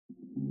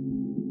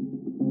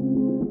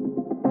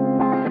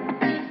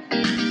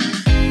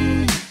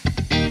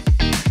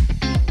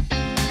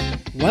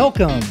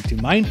Welcome to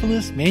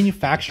Mindfulness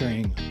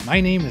Manufacturing.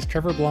 My name is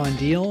Trevor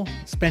Blondeel.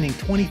 Spending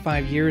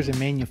 25 years in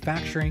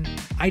manufacturing,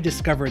 I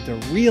discovered the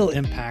real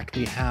impact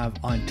we have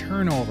on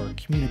turnover,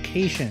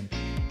 communication,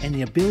 and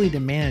the ability to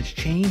manage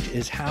change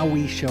is how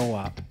we show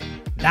up.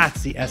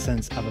 That's the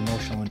essence of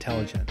emotional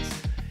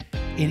intelligence.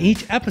 In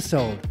each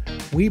episode,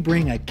 we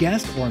bring a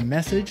guest or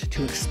message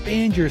to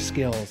expand your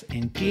skills,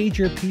 engage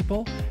your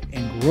people,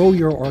 and grow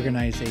your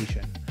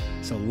organization.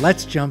 So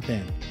let's jump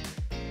in.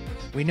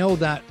 We know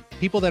that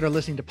people that are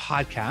listening to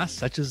podcasts,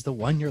 such as the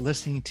one you're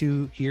listening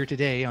to here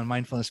today on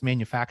Mindfulness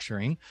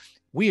Manufacturing,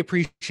 we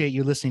appreciate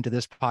you listening to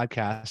this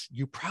podcast.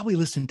 You probably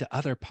listen to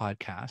other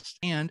podcasts,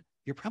 and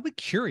you're probably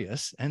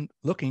curious and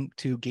looking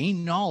to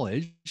gain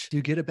knowledge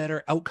to get a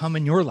better outcome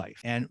in your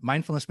life. And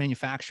Mindfulness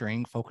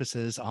Manufacturing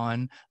focuses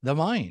on the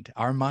mind,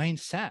 our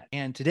mindset.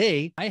 And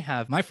today I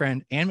have my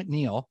friend, Ann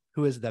McNeill,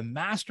 who is the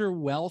master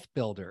wealth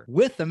builder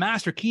with the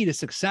master key to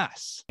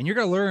success. And you're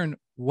going to learn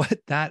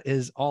what that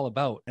is all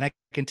about. And I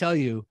can tell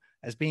you,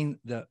 as being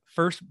the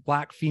first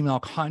Black female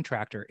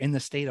contractor in the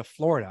state of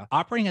Florida,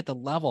 operating at the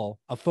level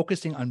of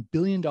focusing on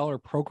billion-dollar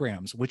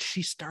programs, which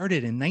she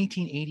started in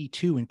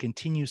 1982 and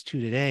continues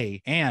to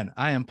today. And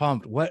I am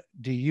pumped. What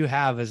do you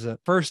have as a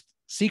first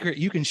secret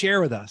you can share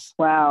with us?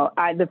 Wow.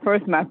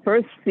 My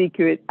first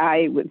secret,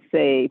 I would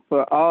say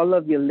for all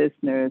of your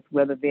listeners,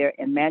 whether they're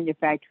in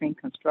manufacturing,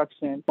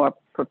 construction, or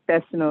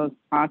professionals,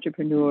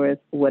 entrepreneurs,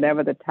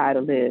 whatever the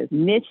title is,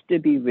 niche to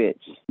be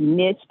rich.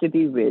 Niche to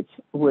be rich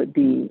would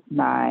be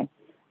my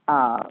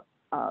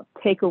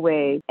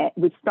takeaway,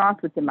 which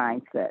starts with the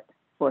mindset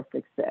for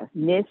success.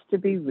 Niche to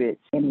be rich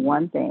in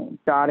one thing,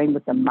 starting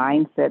with the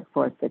mindset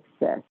for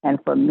success. And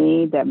for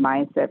me, that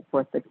mindset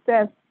for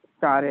success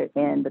started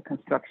in the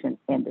construction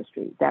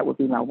industry. That would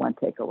be my one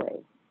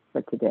takeaway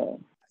for today.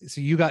 So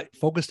you got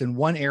focused in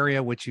one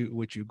area, which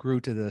you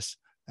grew to this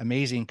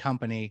amazing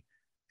company.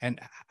 And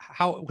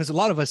how, because a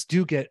lot of us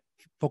do get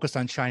focused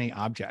on shiny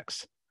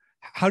objects.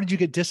 How did you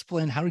get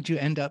disciplined? How did you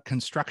end up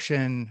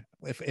construction?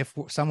 If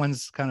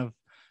someone's kind of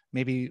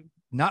maybe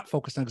not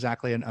focused on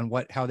exactly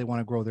on how they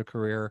want to grow their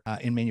career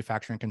in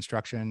manufacturing,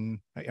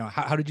 construction,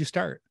 how did you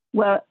start?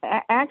 Well,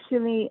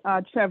 actually,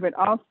 Trevor, it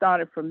all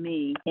started for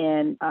me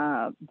in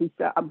on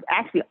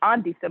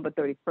December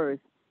 31st,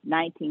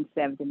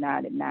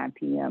 1979 at 9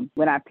 p.m.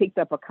 when I picked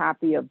up a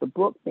copy of the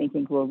book Think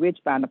and Grow Rich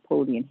by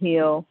Napoleon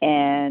Hill,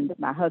 and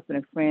my husband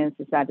and friends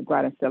decided to go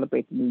out and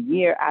celebrate the new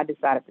year. I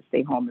decided to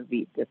stay home and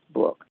read this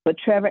book. But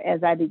Trevor,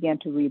 as I began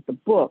to read the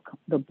book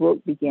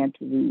began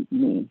to read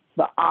me.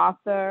 The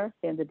author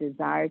in the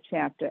Desire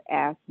chapter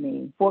asked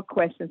me 4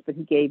 questions, but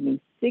he gave me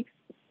 6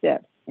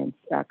 steps, and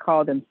I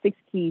called them 6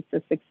 keys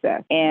to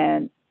success.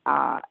 And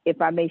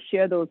if I may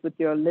share those with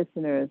your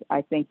listeners,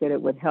 I think that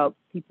it would help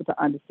people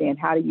to understand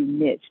how do you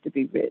niche to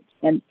be rich.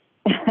 And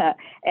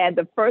and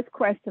the first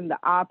question the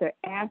author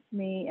asked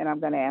me, and I'm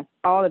going to ask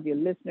all of your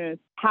listeners,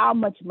 how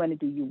much money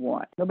do you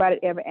want? Nobody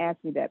ever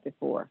asked me that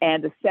before.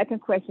 And the second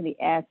question he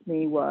asked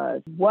me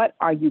was, what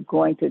are you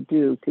going to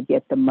do to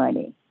get the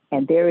money?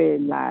 And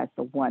therein lies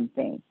the one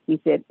thing. He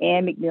said,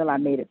 Ann McNeill, I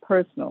made it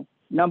personal.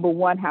 Number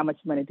 1, how much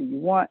money do you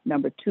want?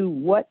 Number 2,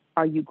 what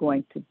are you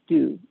going to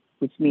do?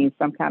 Which means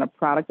some kind of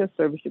product or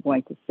service you're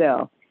going to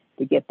sell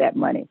to get that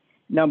money.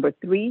 Number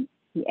 3,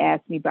 he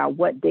asked me about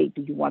what date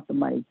do you want the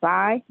money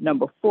by.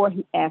 Number 4,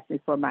 he asked me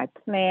for my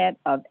plan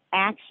of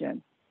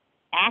action.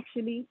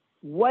 Actually,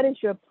 what is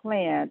your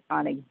plan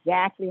on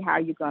exactly how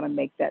you're going to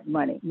make that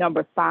money?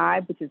 Number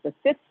 5, which is the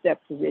 5th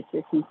step to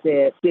riches, he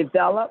said,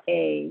 develop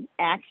a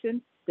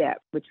action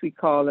step, which we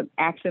call an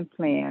action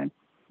plan,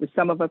 which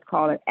some of us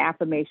call an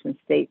affirmation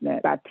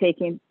statement, by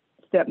taking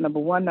step number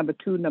 1, number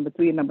 2, number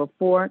 3, and number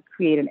 4,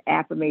 create an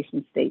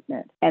affirmation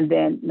statement. And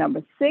then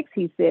number 6,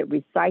 he said,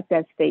 recite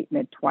that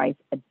statement twice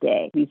a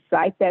day.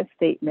 Recite that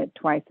statement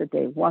twice a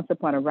day, once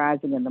upon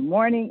arising in the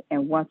morning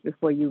and once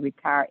before you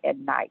retire at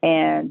night.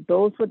 And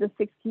those were the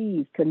 6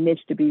 keys to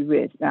niche to be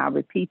rich. Now I'll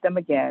repeat them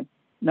again.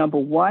 Number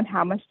 1,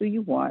 how much do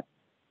you want?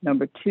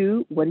 Number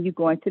 2, what are you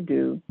going to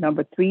do?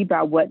 Number 3,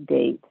 by what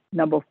date?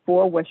 Number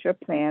 4, what's your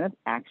plan of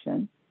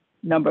action?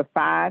 Number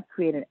 5,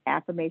 create an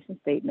affirmation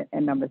statement.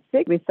 And number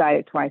 6, recite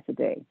it twice a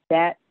day.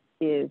 That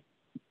is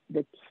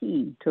the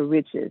key to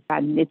riches,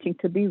 by niching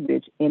to be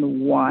rich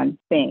in one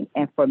thing.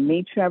 And for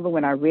me, Trevor,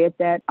 when I read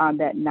that on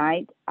that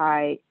night,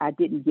 I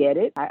didn't get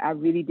it. I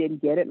really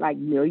didn't get it, like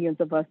millions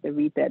of us that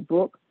read that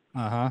book.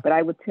 But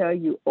I would tell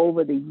you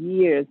over the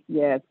years,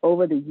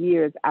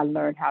 I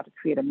learned how to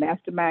create a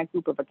mastermind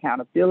group of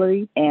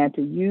accountability and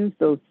to use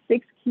those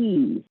 6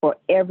 keys for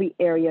every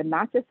area,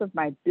 not just of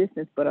my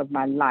business, but of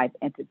my life.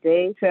 And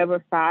today,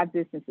 Trevor, 5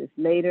 businesses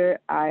later,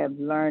 I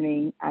am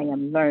learning,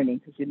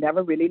 because you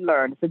never really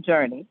learn. It's a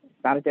journey.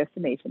 It's not a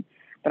destination.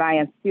 But I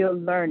am still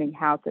learning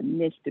how to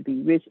niche to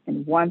be rich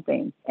in one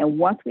thing. And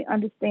once we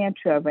understand,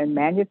 Trevor, in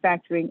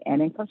manufacturing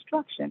and in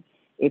construction,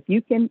 if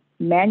you can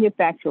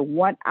manufacture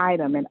one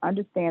item and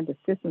understand the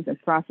systems and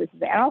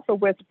processes, and also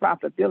where's the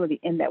profitability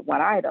in that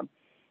one item,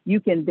 you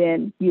can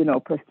then,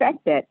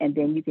 perfect that, and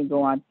then you can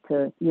go on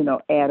to,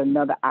 add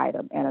another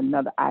item and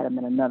another item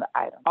and another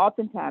item.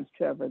 Oftentimes,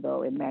 Trevor,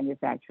 though, in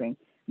manufacturing,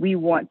 we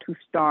want to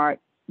start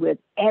with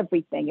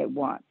everything at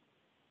once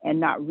and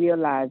not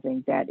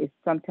realizing that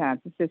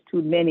sometimes it's just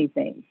too many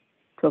things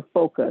to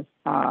focus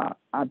on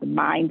the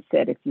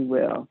mindset, if you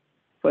will,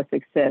 for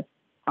success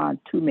on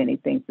too many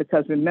things.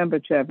 Because remember,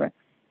 Trevor,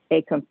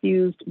 a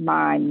confused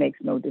mind makes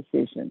no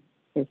decision.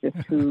 It's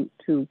just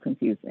too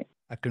confusing.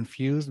 A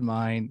confused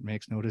mind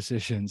makes no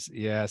decisions.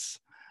 Yes.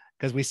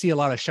 Because we see a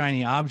lot of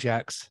shiny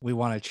objects we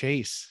want to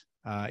chase.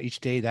 Each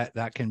day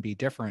that can be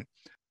different.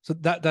 So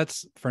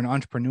that's for an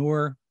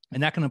entrepreneur,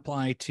 and that can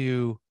apply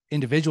to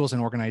individuals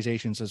and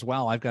organizations as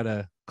well. I've got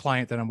a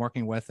client that I'm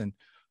working with, and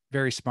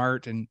very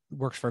smart and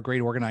works for a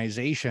great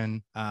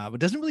organization, but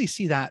doesn't really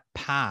see that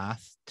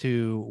path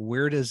to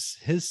where does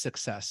his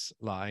success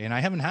lie. And I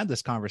haven't had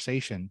this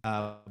conversation,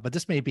 but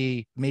this may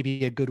be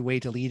maybe a good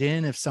way to lead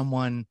in if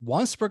someone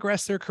wants to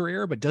progress their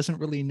career, but doesn't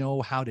really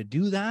know how to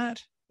do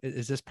that.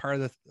 Is this part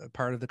of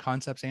the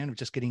concepts, Ann, of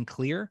just getting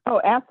clear?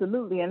 Oh,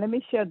 absolutely. And let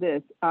me share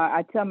this.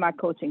 I tell my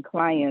coaching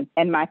clients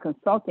and my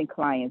consulting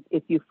clients,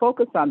 if you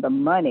focus on the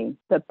money,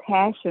 the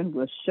passion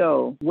will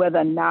show whether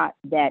or not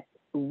that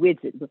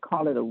widget, we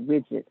call it a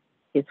widget,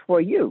 is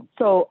for you.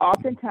 So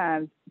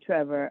oftentimes,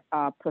 Trevor,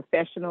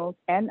 professionals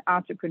and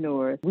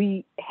entrepreneurs,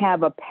 we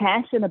have a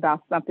passion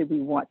about something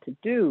we want to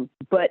do,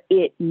 but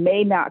it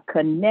may not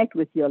connect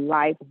with your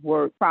life,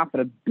 work,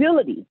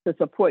 profitability to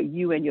support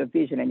you and your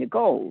vision and your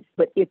goals.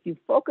 But if you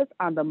focus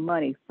on the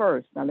money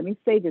first, now let me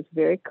say this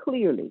very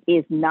clearly,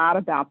 it's not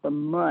about the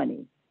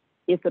money.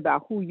 It's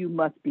about who you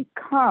must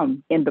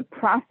become in the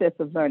process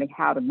of learning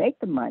how to make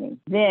the money.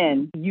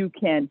 Then you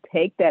can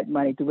take that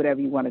money, do whatever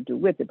you want to do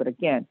with it. But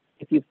again,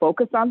 if you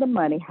focus on the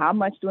money, how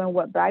much, doing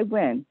what, by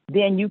when,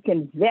 then you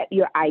can vet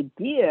your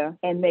idea,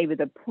 and maybe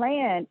the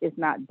plan is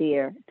not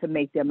there to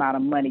make the amount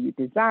of money you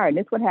desire. And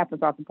this is what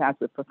happens oftentimes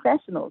with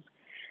professionals.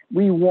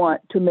 We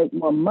want to make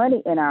more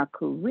money in our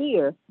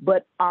career,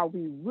 but are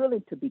we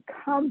willing to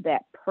become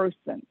that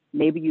person?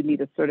 Maybe you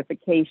need a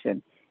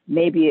certification.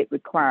 Maybe it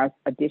requires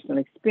additional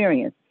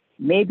experience.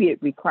 Maybe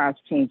it requires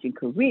changing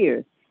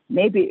careers.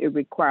 Maybe it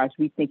requires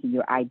rethinking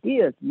your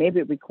ideas. Maybe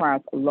it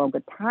requires a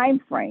longer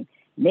time frame.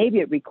 Maybe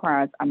it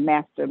requires a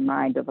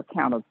mastermind of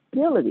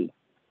accountability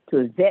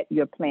to vet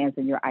your plans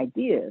and your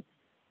ideas.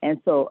 And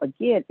so,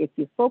 again, if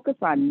you focus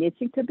on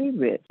niching to be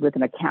rich with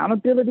an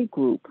accountability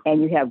group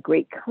and you have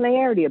great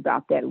clarity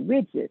about that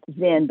widget,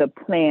 then the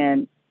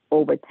plan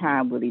over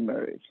time will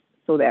emerge.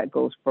 So that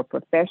goes for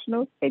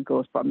professionals, it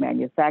goes for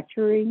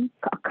manufacturing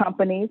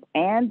companies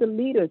and the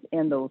leaders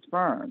in those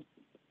firms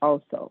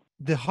also.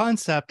 The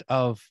concept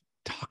of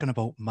talking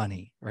about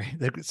money, right?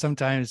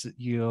 Sometimes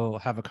you'll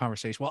have a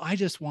conversation. Well, I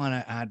just want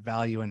to add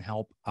value and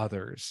help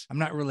others. I'm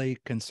not really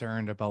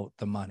concerned about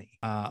the money.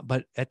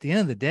 But at the end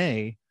of the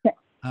day,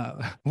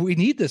 we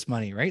need this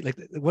money, right? Like,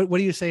 what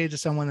do you say to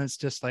someone that's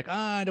just like,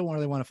 I don't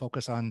really want to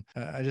focus on,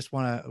 I just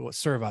want to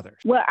serve others?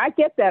 Well, I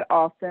get that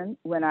often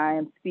when I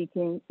am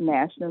speaking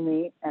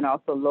nationally and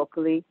also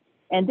locally.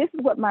 And this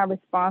is what my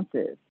response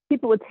is.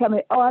 People would tell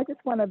me, I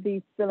just want to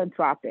be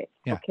philanthropic.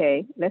 Yeah.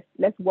 Okay,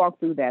 let's walk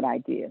through that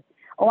idea.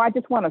 I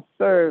just want to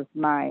serve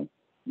my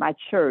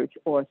church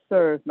or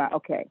serve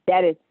okay,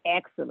 that is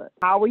excellent.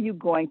 How are you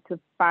going to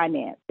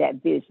finance that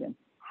vision?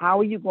 How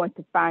are you going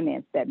to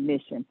finance that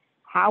mission?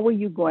 How are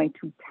you going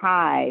to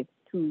tithe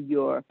to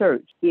your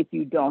church if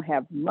you don't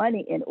have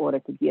money in order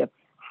to give?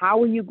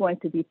 How are you going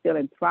to be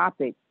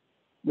philanthropic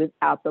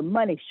without the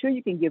money? Sure,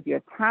 you can give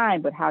your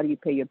time, but how do you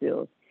pay your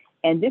bills?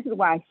 And this is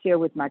why I share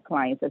with my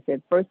clients. I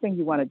said, first thing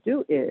you want to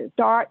do is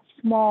start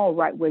small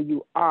right where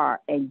you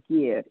are and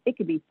give. It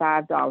could be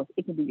 $5.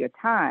 It can be your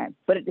time.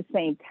 But at the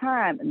same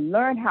time,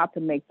 learn how to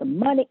make the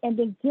money and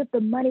then give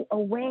the money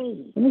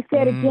away. Let me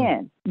say it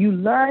again. You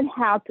learn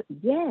how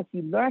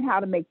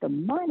to make the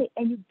money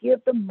and you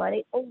give the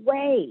money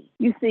away.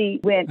 You see,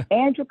 when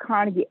Andrew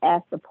Carnegie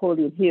asked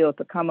Napoleon Hill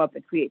to come up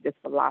and create this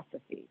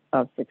philosophy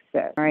of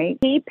success, right?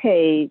 He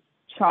paid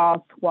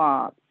Charles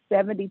Schwab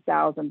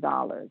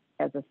 $70,000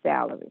 as a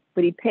salary,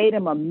 but he paid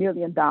him $1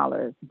 million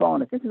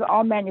bonus. This is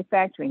all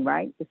manufacturing,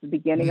 right? This is the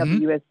beginning of the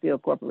U.S. Steel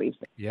Corporation.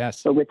 Yes.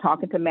 So we're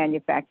talking to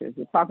manufacturers.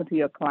 We're talking to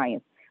your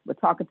clients. We're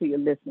talking to your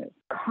listeners.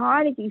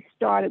 Carnegie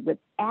started with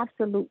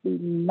absolutely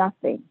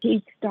nothing.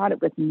 He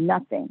started with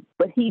nothing,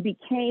 but he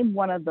became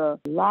one of the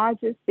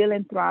largest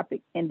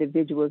philanthropic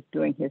individuals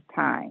during his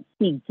time.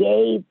 He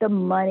gave the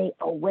money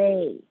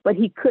away, but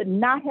he could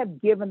not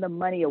have given the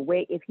money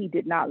away if he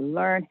did not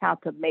learn how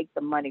to make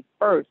the money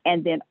first.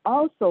 And then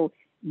also,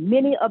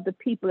 many of the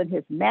people in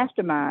his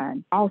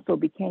mastermind also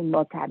became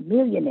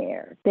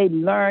multimillionaires. They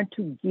learned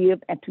to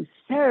give and to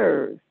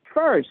serve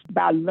first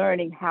by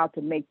learning how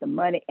to make the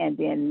money and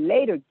then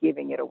later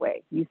giving it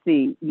away. You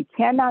see, you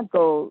cannot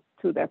go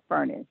to that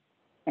furnace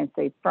and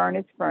say,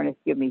 furnace,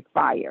 give me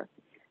fire.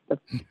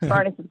 The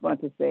furnace is going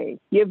to say,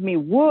 give me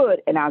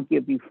wood and I'll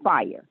give you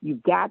fire.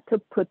 You've got to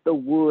put the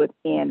wood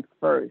in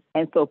first.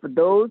 And so for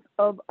those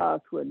of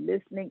us who are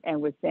listening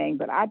and we're saying,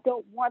 but I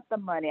don't want the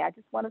money. I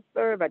just want to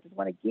serve. I just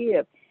want to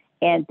give.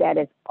 And that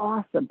is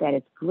awesome. That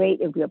is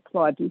great. And we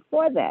applaud you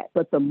for that.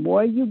 But the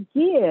more you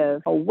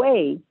give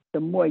away, the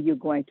more you're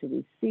going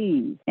to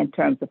receive in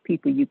terms of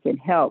people you can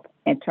help,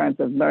 in terms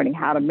of learning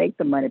how to make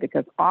the money,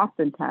 because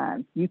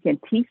oftentimes you can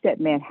teach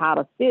that man how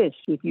to fish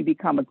if you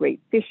become a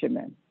great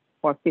fisherman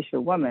or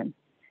fisherwoman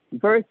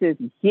versus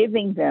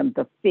giving them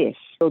the fish.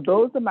 So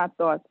those are my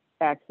thoughts,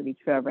 actually,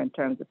 Trevor, in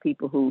terms of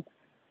people who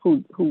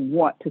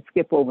want to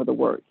skip over the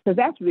work. Because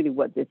that's really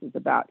what this is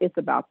about. It's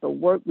about the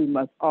work we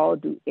must all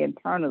do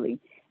internally.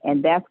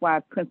 And that's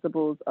why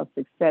principles of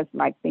success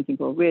like Think and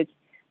Grow Rich,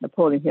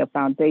 Napoleon Hill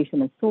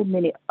Foundation, and so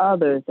many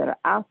others that are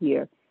out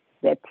here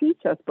that teach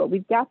us, but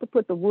we've got to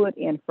put the wood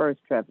in first,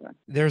 Trevor.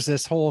 There's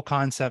this whole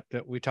concept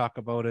that we talk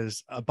about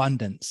is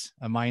abundance,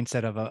 a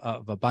mindset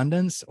of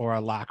abundance or a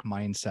lack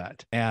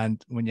mindset.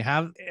 And when you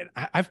have,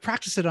 I've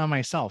practiced it on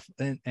myself,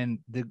 and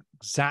the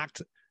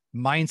exact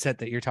mindset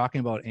that you're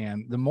talking about,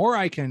 Ann, the more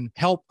I can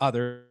help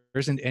others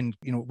and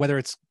whether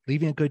it's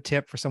leaving a good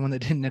tip for someone that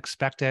didn't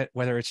expect it,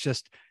 whether it's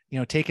just,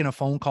 taking a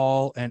phone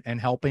call and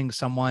helping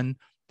someone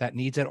that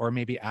needs it, or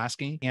maybe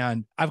asking.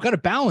 And I've got to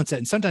balance it.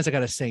 And sometimes I got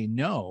to say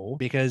no,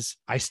 because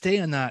I stay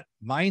in that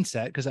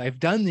mindset because I've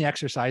done the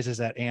exercises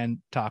that Ann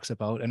talks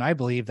about. And I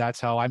believe that's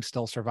how I'm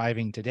still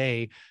surviving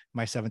today.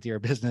 My 7th year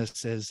of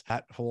business is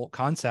that whole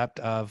concept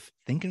of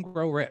Think and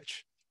Grow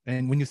Rich.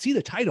 And when you see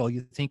the title,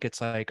 you think it's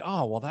like,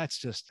 oh, well, that's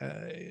just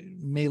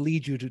may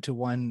lead you to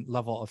one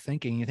level of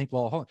thinking. You think,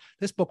 well,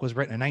 this book was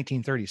written in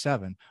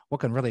 1937.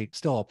 What can really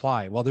still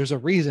apply? Well, there's a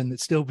reason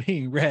it's still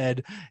being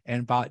read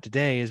and bought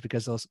today is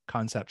because those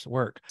concepts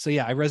work. So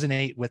yeah, I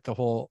resonate with the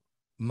whole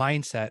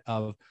mindset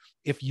of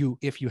if you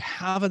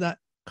have that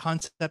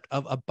concept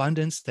of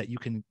abundance that you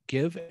can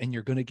give and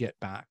you're going to get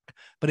back.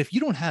 But if you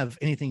don't have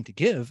anything to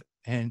give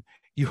and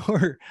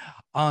you're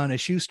on a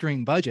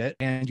shoestring budget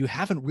and you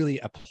haven't really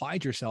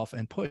applied yourself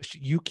and pushed,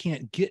 you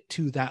can't get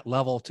to that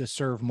level to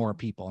serve more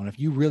people. And if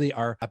you really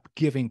are a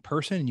giving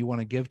person and you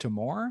want to give to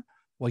more,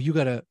 well, you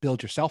got to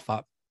build yourself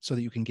up so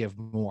that you can give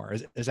more.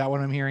 Is that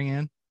what I'm hearing,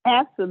 Ann?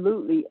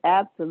 Absolutely,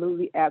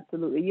 absolutely,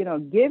 absolutely.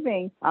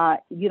 Giving,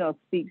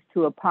 speaks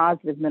to a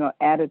positive mental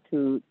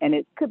attitude, and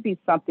it could be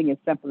something as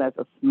simple as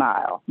a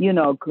smile.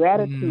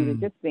 Gratitude and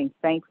just being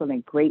thankful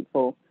and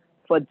grateful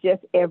for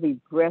just every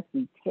breath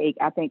we take.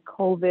 I think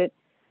COVID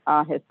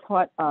has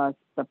taught us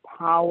the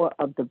power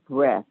of the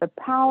breath, the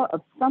power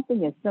of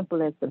something as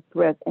simple as the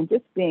breath, and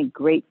just being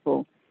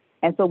grateful.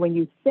 And so when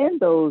you send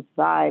those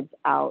vibes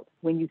out,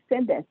 when you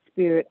send that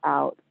spirit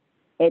out,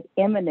 it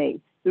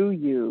emanates through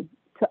you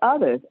to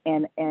others.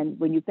 And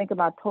when you think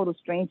about total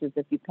strangers,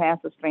 if you pass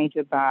a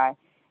stranger by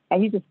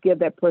and you just give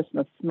that person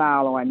a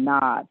smile or a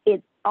nod,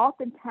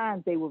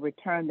 oftentimes they will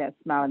return that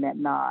smile and that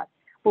nod.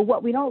 But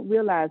what we don't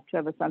realize,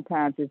 Trevor,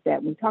 sometimes is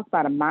that when we talk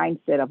about a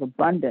mindset of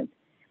abundance,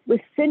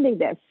 we're sending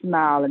that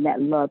smile and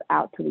that love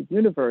out to the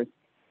universe,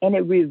 and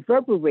it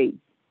reverberates.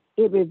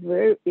 It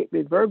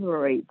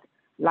reverberates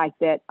like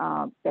that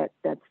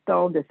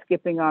stone that's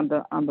skipping on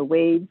the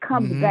wave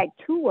comes back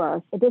to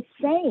us the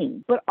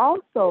same. But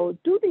also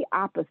do the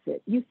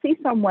opposite. You see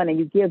someone and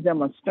you give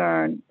them a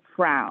stern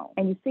frown,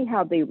 and you see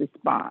how they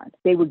respond.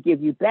 They will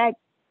give you back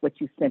what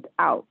you sent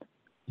out.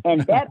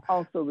 And that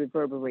also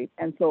reverberates.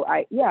 And so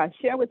I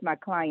share with my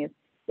clients,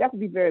 you have to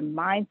be very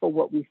mindful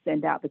what we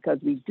send out, because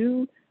we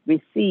do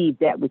receive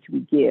that which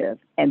we give.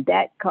 And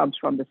that comes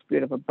from the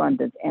spirit of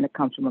abundance, and it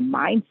comes from a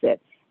mindset.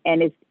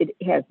 And it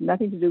has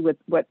nothing to do with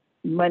what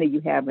money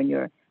you have in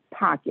your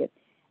pocket.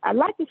 I'd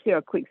like to share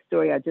a quick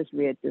story I just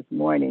read this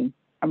morning.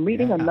 I'm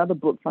reading another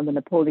book from the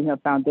Napoleon Hill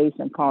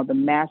Foundation called The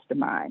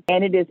Mastermind,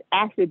 and it is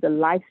actually the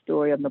life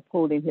story of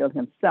Napoleon Hill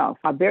himself.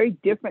 A very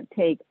different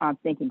take on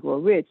Think and Grow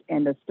Rich,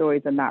 and the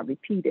stories are not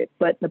repeated.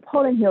 But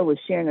Napoleon Hill was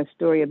sharing a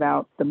story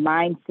about the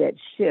mindset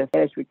shift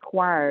that is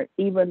required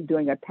even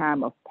during a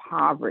time of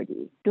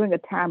poverty.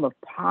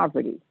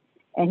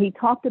 And he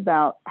talked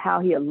about how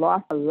he had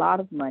lost a lot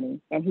of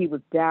money, and he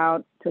was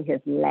down to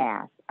his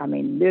last. I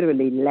mean,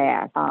 literally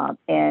last.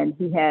 And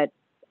he had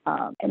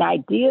an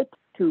idea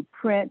to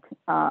print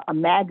a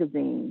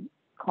magazine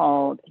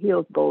called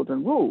Hill's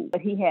Golden Rule,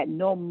 but he had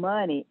no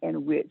money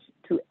in which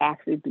to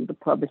actually do the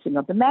publishing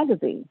of the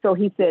magazine. So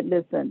he said,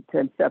 listen to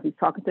himself, he's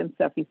talking to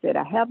himself, he said,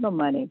 I have no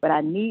money, but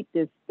I need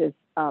this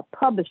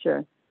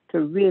publisher to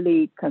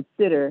really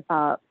consider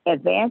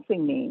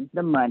advancing me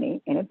the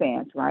money in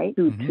advance, right,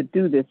 to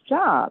do this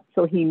job.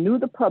 So he knew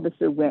the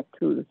publisher went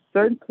to a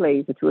certain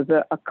place, which was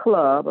a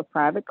club, a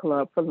private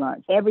club, for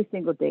lunch every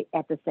single day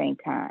at the same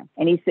time.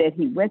 And he said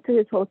he went to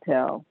his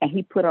hotel and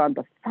he put on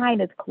the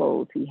finest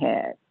clothes he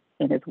had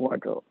in his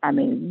wardrobe. I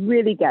mean,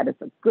 really got us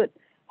a good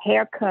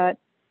haircut,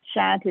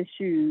 shined his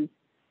shoes,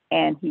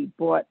 and he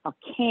bought a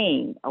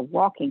cane, a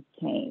walking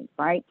cane,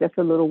 right? Just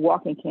a little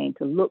walking cane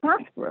to look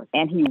prosperous.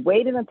 And he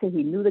waited until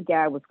he knew the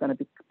guy was going to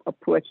be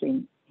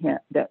approaching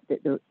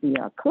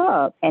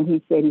club, and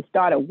he said he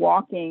started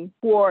walking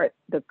toward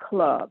the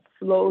club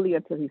slowly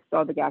until he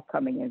saw the guy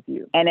coming in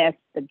view. And as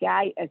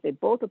they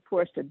both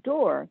approached the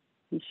door,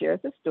 he shares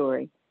the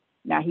story.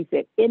 Now, he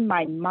said, in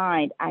my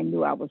mind, I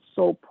knew I was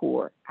so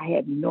poor. I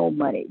had no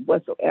money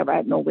whatsoever. I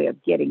had no way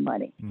of getting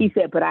money. He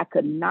said, but I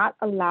could not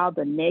allow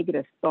the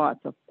negative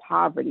thoughts of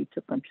poverty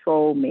to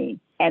control me.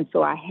 And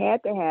so I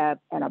had to have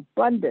an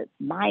abundant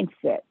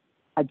mindset,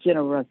 a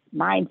generous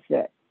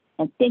mindset,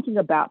 and thinking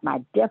about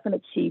my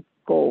definite chief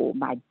goal,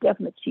 my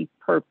definite chief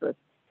purpose,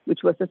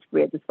 which was to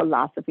spread this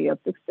philosophy of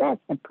success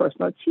and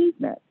personal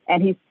achievement.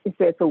 And he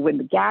said, so when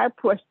the guy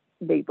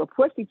they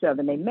approached each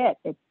other and they met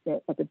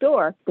at the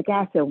door, the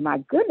guy said, well, my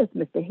goodness,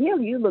 Mr. Hill,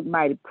 you look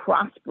mighty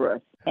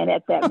prosperous. And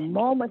at that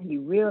moment, he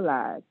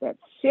realized that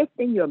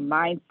shifting your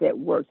mindset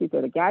works. He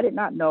said, the guy did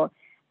not know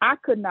I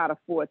could not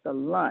afford the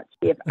lunch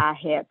if I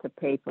had to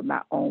pay for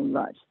my own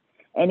lunch.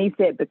 And he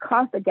said,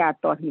 because the guy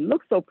thought he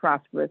looked so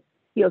prosperous,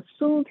 he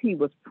assumed he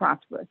was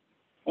prosperous.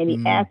 And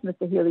he asked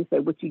Mr. Hill, he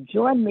said, would you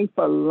join me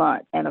for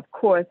lunch? And of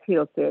course,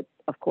 Hill said,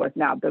 of course.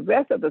 Now, the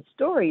rest of the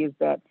story is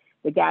that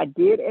the guy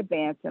did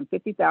advance him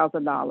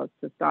 $50,000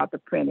 to start the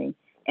printing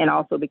and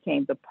also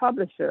became the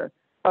publisher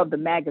of the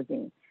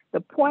magazine.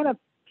 The point of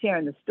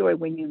sharing the story,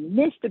 when you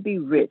niche to be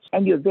rich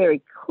and you're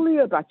very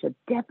clear about your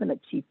definite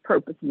chief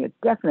purpose and your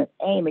definite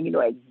aim and you know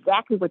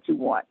exactly what you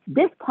want,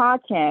 this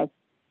podcast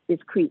is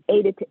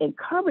created to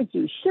encourage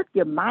you, shift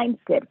your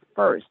mindset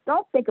first.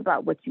 Don't think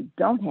about what you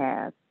don't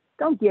have.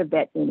 Don't give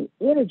that any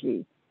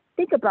energy.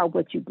 Think about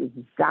what you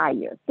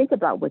desire. Think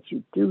about what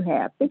you do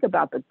have. Think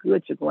about the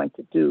good you're going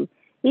to do,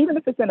 even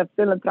if it's in a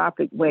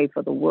philanthropic way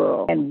for the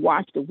world, and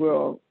watch the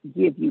world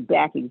give you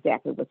back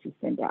exactly what you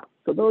send out.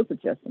 So those are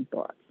just some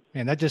thoughts.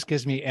 Man, that just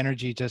gives me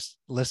energy just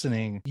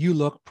listening. You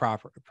look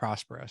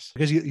prosperous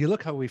because you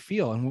look how we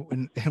feel.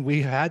 And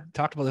we had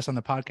talked about this on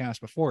the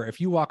podcast before. If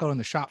you walk out on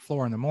the shop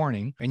floor in the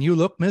morning and you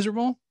look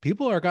miserable,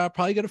 people are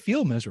probably going to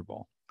feel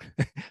miserable,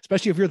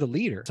 especially if you're the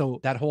leader. So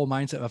that whole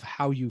mindset of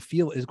how you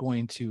feel is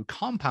going to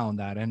compound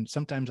that. And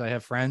sometimes I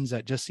have friends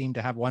that just seem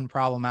to have one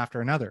problem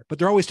after another, but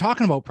they're always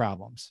talking about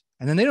problems.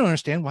 And then they don't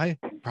understand why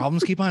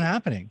problems keep on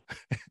happening.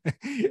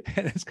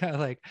 And it's kind of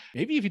like,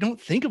 maybe if you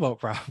don't think about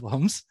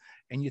problems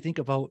and you think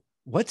about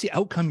what's the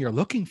outcome you're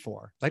looking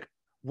for, like,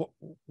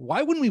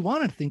 why wouldn't we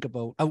want to think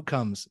about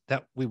outcomes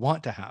that we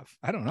want to have?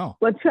 I don't know.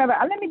 Well, Trevor,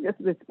 let me just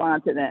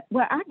respond to that.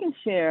 Well, I can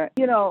share,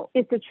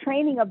 it's the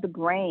training of the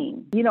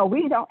brain. We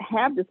don't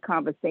have this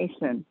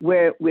conversation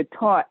where we're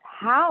taught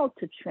how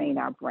to train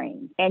our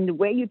brain. And the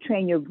way you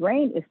train your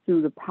brain is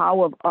through the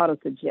power of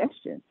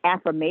autosuggestion,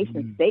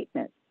 affirmation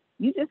statements.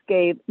 You just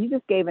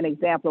gave an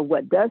example of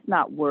what does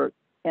not work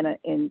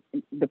in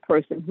the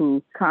person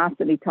who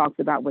constantly talks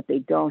about what they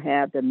don't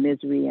have, the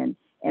misery and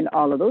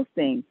all of those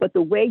things. But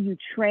the way you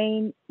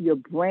train your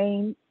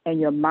brain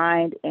and your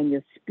mind and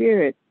your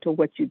spirit to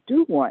what you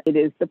do want, it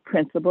is the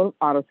principle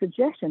of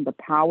autosuggestion, the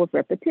power of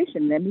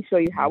repetition. Let me show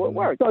you how it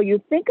works. So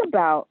you think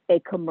about a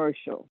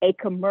commercial,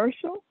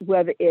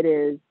 whether it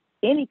is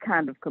any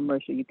kind of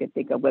commercial you can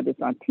think of, whether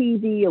it's on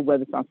TV or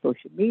whether it's on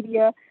social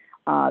media,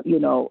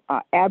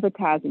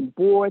 advertising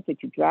boards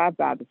that you drive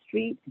by the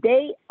street,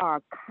 they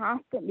are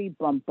constantly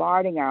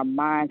bombarding our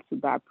minds to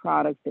buy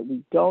products that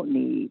we don't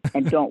need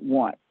and don't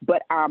want.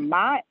 But our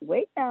mind,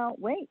 wait.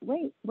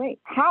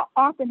 How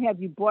often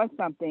have you bought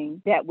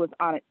something that was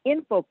on an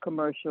info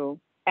commercial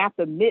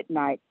after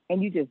midnight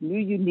and you just knew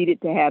you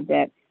needed to have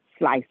that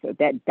slicer,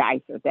 that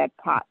dicer, that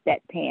pot,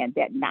 that pan,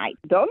 that knife?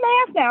 Don't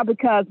laugh now,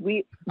 because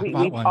we've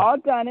all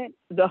done it,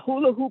 the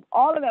hula hoop,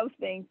 all of those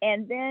things.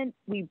 And then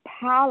we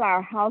pile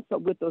our house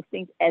up with those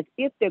things as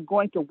if they're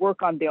going to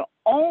work on their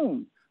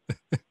own.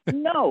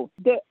 No,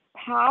 the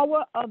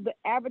power of the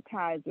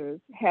advertisers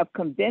have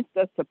convinced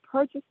us to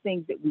purchase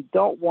things that we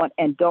don't want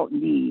and don't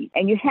need.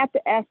 And you have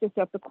to ask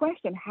yourself the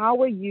question,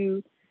 how are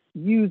you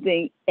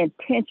using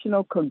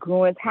intentional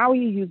congruence? How are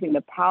you using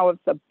the power of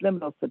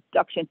subliminal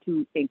seduction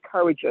to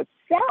encourage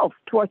yourself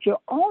towards your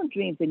own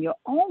dreams and your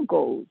own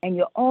goals and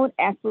your own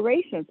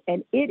aspirations?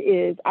 And it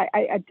is,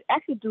 I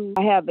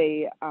have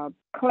a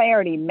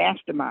clarity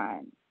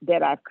mastermind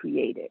that I've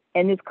created.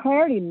 And this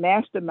clarity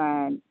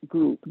mastermind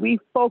group, we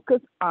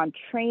focus on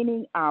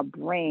training our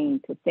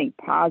brain to think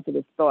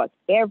positive thoughts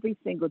every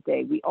single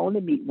day. We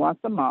only meet once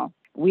a month.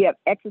 We have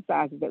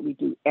exercises that we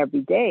do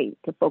every day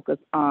to focus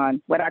on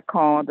what I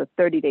call the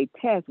 30-day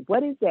test.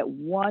 What is that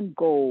one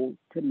goal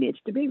to niche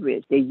to be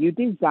rich that you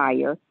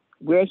desire?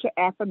 Where's your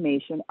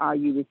affirmation? Are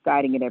you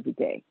reciting it every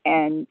day?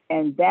 And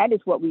that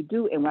is what we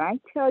do. And when I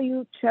tell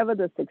you, Trevor,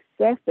 the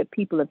success that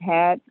people have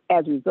had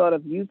as a result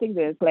of using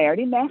this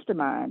Clarity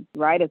Mastermind,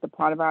 right, as a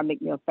part of our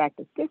McNeill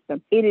Factor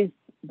system, it is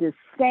the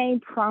same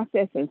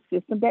process and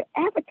system that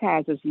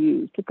advertisers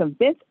use to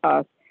convince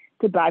us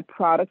to buy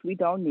products we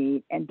don't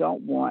need and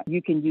don't want.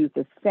 You can use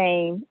the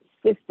same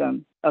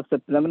system of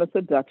subliminal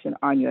seduction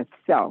on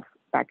yourself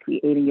by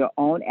creating your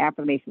own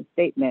affirmation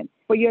statement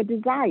for your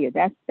desire.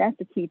 That's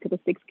the key to the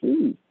 6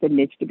 keys, the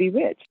niche to be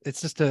rich.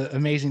 It's just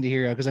amazing to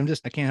hear, because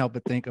I can't help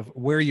but think of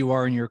where you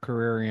are in your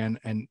career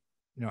and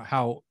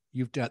how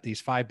you've got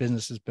these 5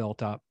 businesses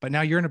built up, but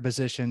now you're in a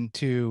position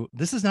to,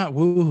 this is not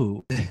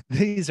woohoo.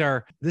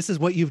 This is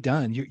what you've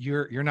done.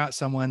 You're not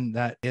someone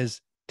that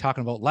is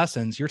talking about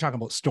lessons. You're talking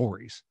about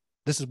stories.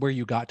 This is where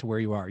you got to where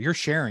you are. You're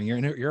sharing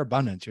your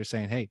abundance. You're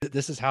saying, hey,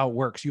 this is how it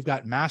works. You've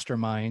got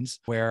masterminds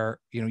where,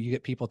 you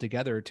get people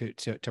together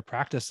to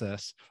practice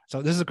this.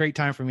 So this is a great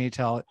time for me to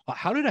tell,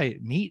 how did I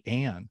meet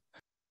Ann?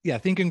 Yeah,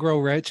 Think and Grow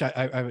Rich.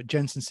 I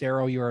Jen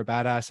Sincero, You're a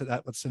Badass.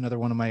 That's another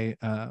one of my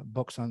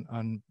books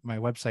on my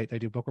website. I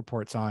do book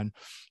reports on.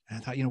 And I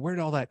thought, where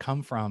did all that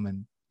come from?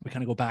 And we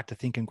kind of go back to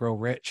Think and Grow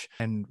Rich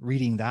and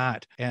reading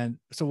that. And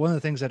so one of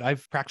the things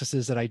that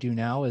practices that I do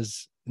now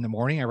is in the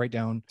morning, I write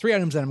down 3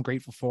 items that I'm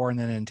grateful for and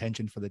then an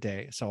intention for the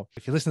day. So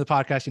if you listen to the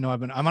podcast,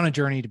 I'm on a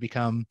journey to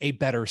become a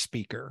better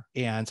speaker.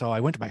 And so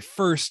I went to my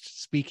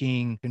first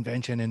speaking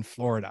convention in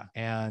Florida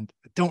and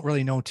don't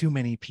really know too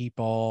many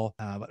people,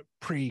 but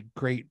pretty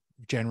great,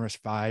 generous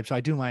vibe. So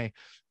I do my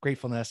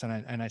gratefulness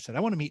and I said, I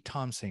want to meet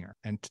Tom Singer.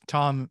 And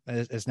Tom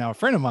is now a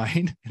friend of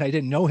mine and I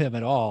didn't know him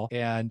at all.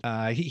 And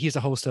he's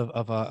a host of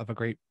a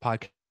great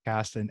podcast.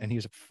 And he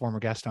was a former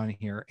guest on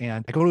here.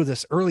 And I go to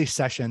this early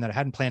session that I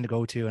hadn't planned to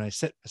go to. And I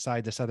sit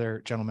beside this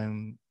other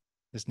gentleman,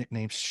 his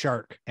nickname's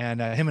Shark. And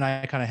him and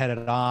I kind of headed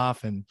it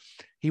off and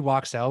he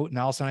walks out and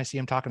all of a sudden I see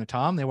him talking to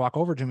Tom. They walk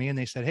over to me and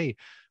they said, hey,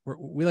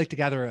 we like to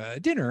gather a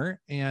dinner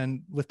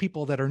and with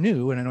people that are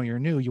new. And I know you're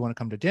new, you want to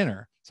come to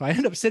dinner. So I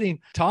end up sitting,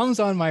 Tom's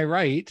on my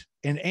right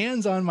and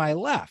Ann's on my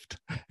left.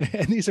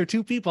 And these are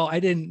 2 people I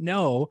didn't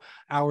know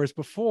hours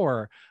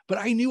before, but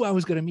I knew I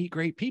was going to meet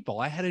great people.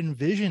 I had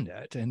envisioned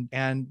it.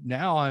 And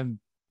now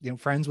I'm,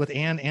 friends with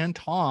Ann and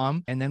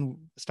Tom, and then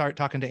start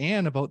talking to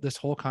Ann about this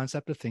whole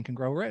concept of Think and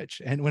Grow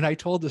Rich. And when I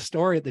told the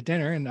story at the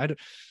dinner, and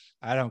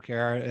I don't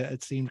care.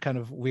 It seemed kind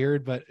of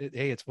weird, but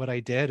hey, it's what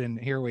I did, and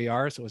here we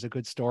are. So it was a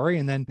good story.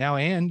 And then now,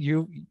 Ann,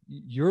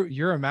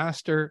 you're a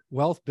master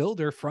wealth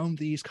builder from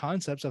these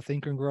concepts of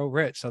Think and Grow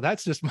Rich. So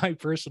that's just my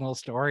personal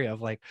story of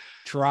like,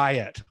 try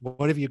it.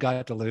 What have you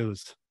got to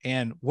lose?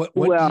 And what?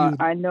 Well,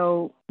 I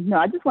know. No,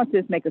 I just want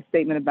to make a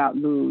statement about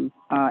lose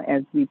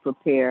as we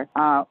prepare.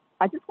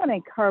 I just want to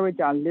encourage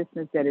our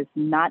listeners that it's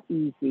not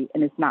easy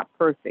and it's not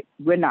perfect.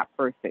 We're not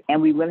perfect. And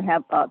we will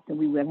have ups and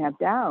we will have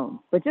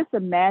downs. But just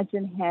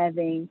imagine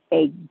having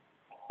a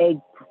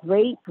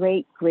great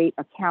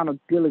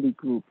accountability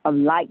group of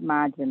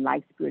like-minded and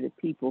like-spirited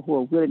people who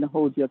are willing to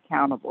hold you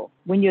accountable.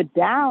 When you're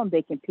down,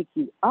 they can pick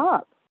you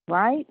up,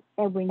 right?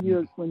 And when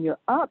you're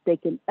up, they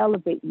can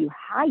elevate you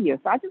higher.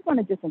 So I just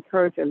want to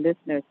encourage our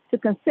listeners to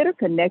consider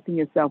connecting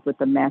yourself with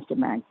the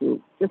mastermind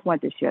group. Just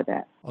wanted to share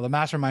that. Well, the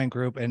mastermind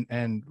group,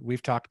 and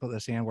we've talked about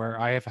this, Ann, where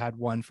I have had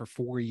one for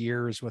 4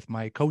 years with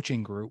my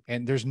coaching group,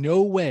 and there's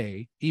no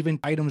way, even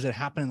items that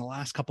happen in the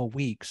last couple of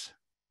weeks,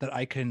 that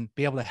I can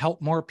be able to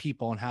help more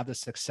people and have the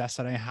success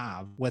that I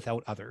have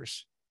without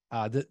others.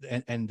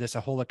 And this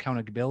a whole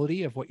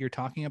accountability of what you're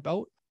talking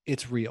about.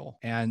 It's real.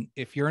 And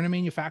if you're in a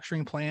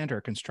manufacturing plant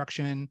or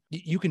construction,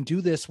 you can do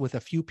this with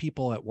a few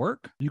people at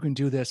work. You can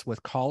do this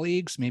with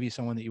colleagues, maybe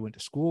someone that you went to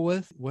school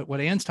with.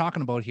 What Ann's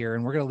talking about here,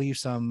 and we're going to leave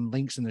some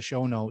links in the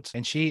show notes,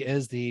 and she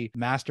is the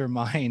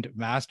mastermind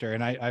master.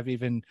 And I've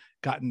even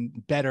gotten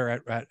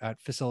better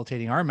at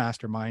facilitating our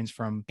masterminds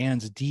from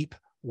Ann's deep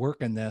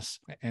work in this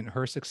and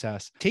her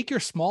success. Take your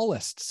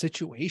smallest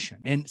situation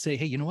and say,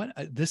 hey, you know what?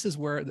 This is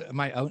where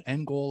my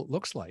end goal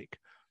looks like.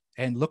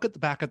 And look at the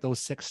back at those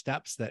 6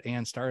 steps that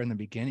Ann started in the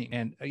beginning,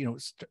 and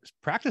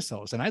practice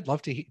those. And I'd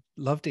love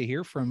to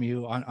hear from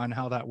you on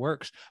how that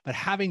works. But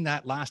having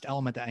that last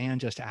element that Ann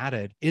just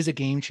added is a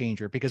game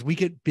changer, because we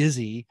get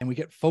busy and we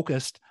get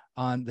focused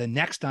on the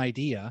next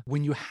idea.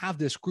 When you have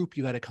this group,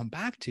 you got to come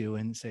back to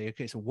and say,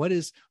 okay, so what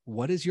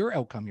is your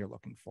outcome you're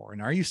looking for,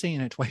 and are you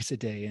saying it twice a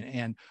day,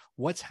 and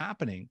what's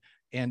happening?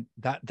 And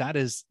that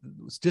is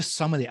just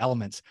some of the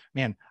elements.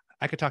 Man,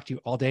 I could talk to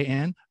you all day,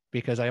 Ann,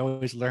 because I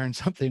always learn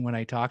something when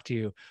I talk to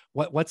you.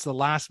 What's the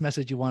last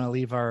message you want to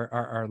leave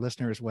our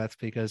listeners with?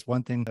 Because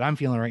one thing that I'm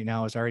feeling right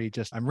now is already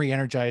I'm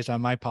re-energized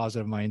on my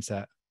positive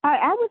mindset.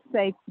 I would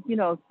say,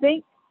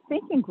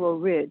 think and grow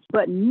rich,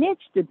 but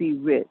niche to be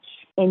rich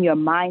in your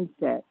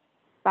mindset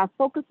by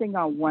focusing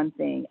on one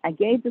thing. I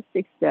gave the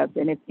 6 steps,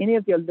 and if any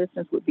of your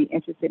listeners would be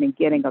interested in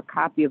getting a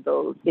copy of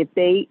those, if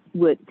they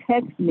would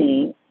text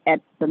me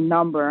at the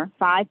number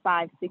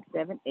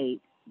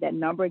 55678, that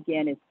number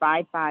again is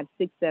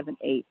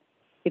 55678.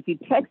 If you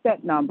text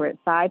that number at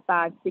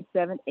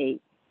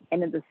 55678,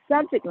 and in the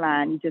subject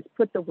line, you just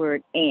put the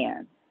word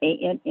Ann,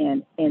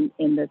 ANN, in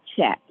the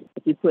chat.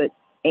 If you put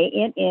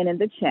ANN in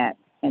the chat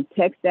and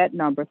text that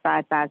number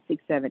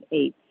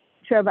 55678,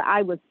 Trevor,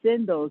 I will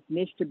send those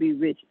Niche to Be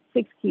Rich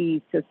 6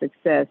 Keys to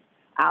Success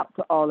out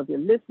to all of your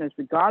listeners,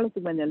 regardless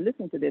of when they're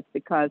listening to this,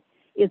 because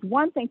It's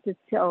one thing to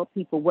tell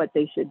people what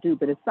they should do,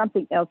 but it's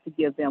something else to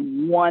give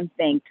them one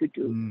thing to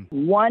do.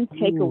 One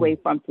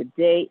takeaway from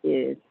today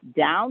is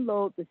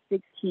download the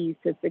 6 keys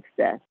to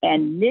success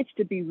and niche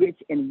to be rich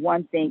in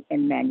one thing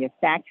in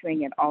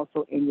manufacturing and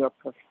also in your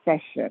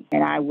profession.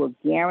 And I will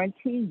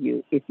guarantee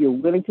you, if you're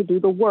willing to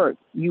do the work,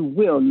 you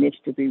will niche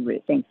to be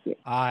rich. Thank you.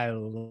 I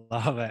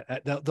love it.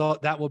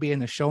 That will be in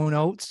the show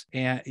notes.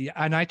 And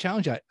I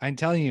challenge you. I'm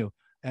telling you,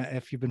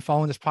 if you've been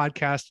following this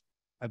podcast,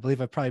 I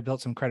believe I've probably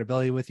built some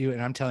credibility with you. And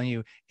I'm telling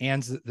you,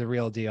 Ann's the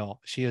real deal.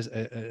 She is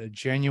a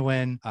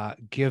genuine,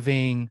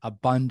 giving,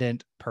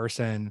 abundant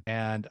person,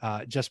 and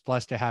just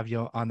blessed to have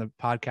you on the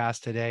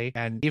podcast today.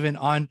 And even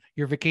on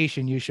your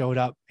vacation, you showed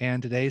up, Ann,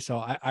 today. So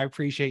I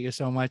appreciate you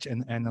so much,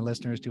 and the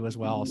listeners do as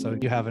well. So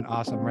you have an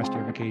awesome rest of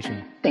your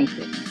vacation. Thank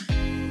you.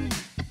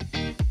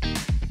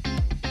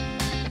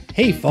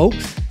 Hey,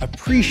 folks,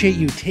 appreciate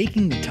you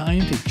taking the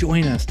time to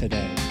join us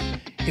today.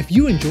 If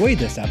you enjoyed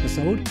this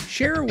episode,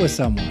 share it with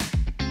someone.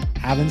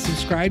 Haven't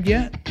subscribed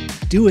yet?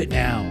 Do it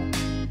now.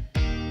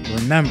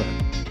 Remember,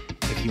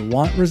 if you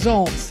want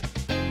results,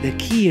 the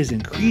key is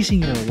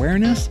increasing your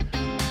awareness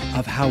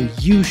of how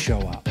you show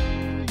up.